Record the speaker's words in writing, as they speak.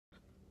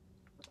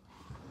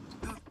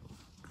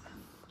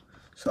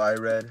So I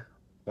read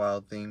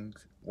Wild Thing.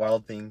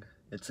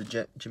 It's a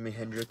Jimi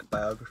Hendrix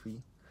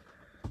biography.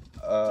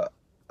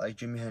 Like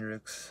Jimi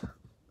Hendrix,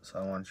 so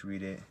I wanted to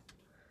read it.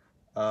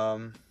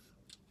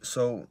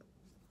 So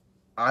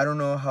I don't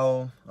know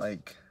how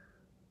like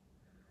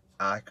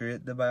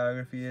accurate the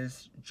biography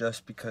is,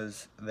 just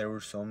because there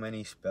were so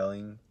many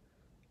spelling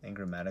and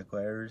grammatical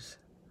errors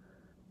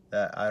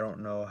that I don't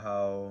know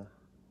how,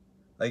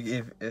 like,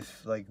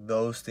 if like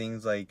those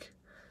things like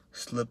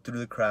slip through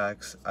the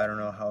cracks. I don't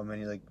know how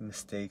many like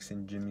mistakes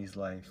in Jimmy's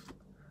life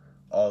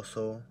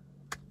also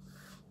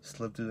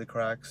slip through the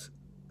cracks.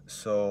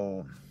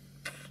 So,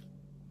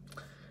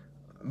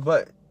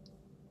 but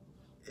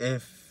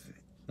if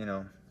you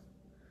know,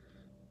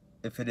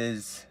 if it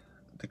is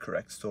the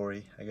correct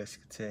story, I guess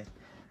you could say,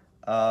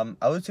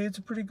 I would say it's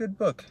a pretty good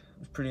book.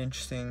 It's pretty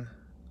interesting.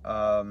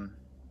 Um,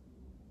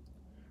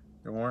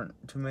 there weren't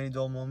too many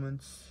dull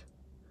moments.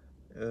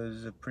 It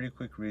was a pretty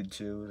quick read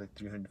too. It was like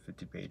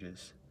 350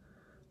 pages.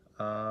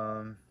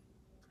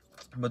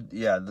 But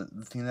yeah,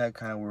 the thing that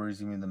kind of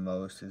worries me the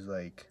most is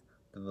like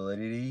the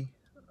validity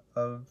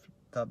of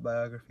that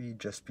biography,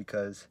 just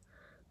because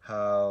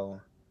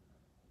how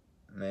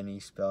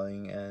many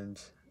spelling and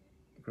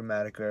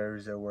grammatical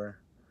errors there were.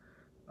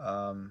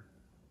 Um,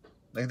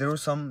 like there were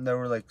some that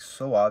were like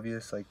so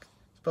obvious, like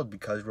spelled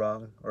because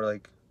wrong, or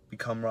like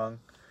become wrong.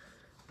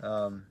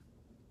 Um,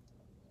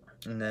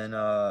 and then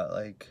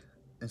like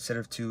instead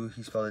of two,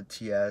 he spelled it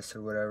TS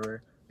or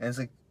whatever. And it's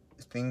like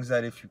things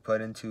that if you put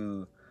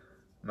into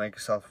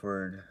Microsoft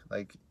Word,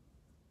 like,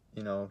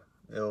 it'll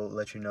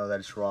let you know that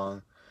it's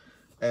wrong.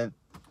 And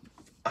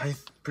I'm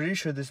pretty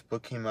sure this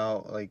book came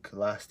out like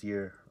last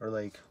year, or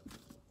like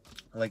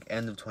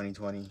end of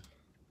 2020.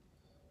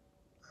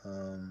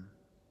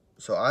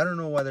 So I don't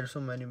know why there's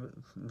so many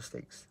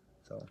mistakes.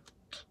 So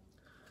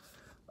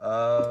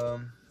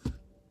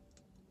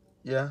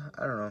yeah,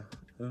 I don't know.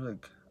 It was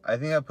like, I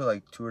think I put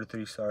like 2 or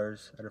 3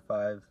 stars out of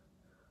 5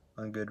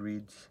 on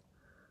Goodreads.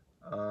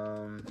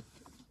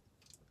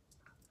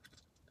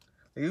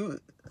 It was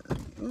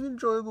an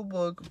enjoyable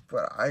book,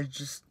 but I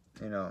just,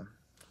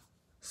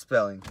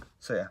 spelling.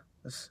 So yeah,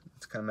 that's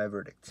kind of my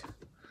verdict.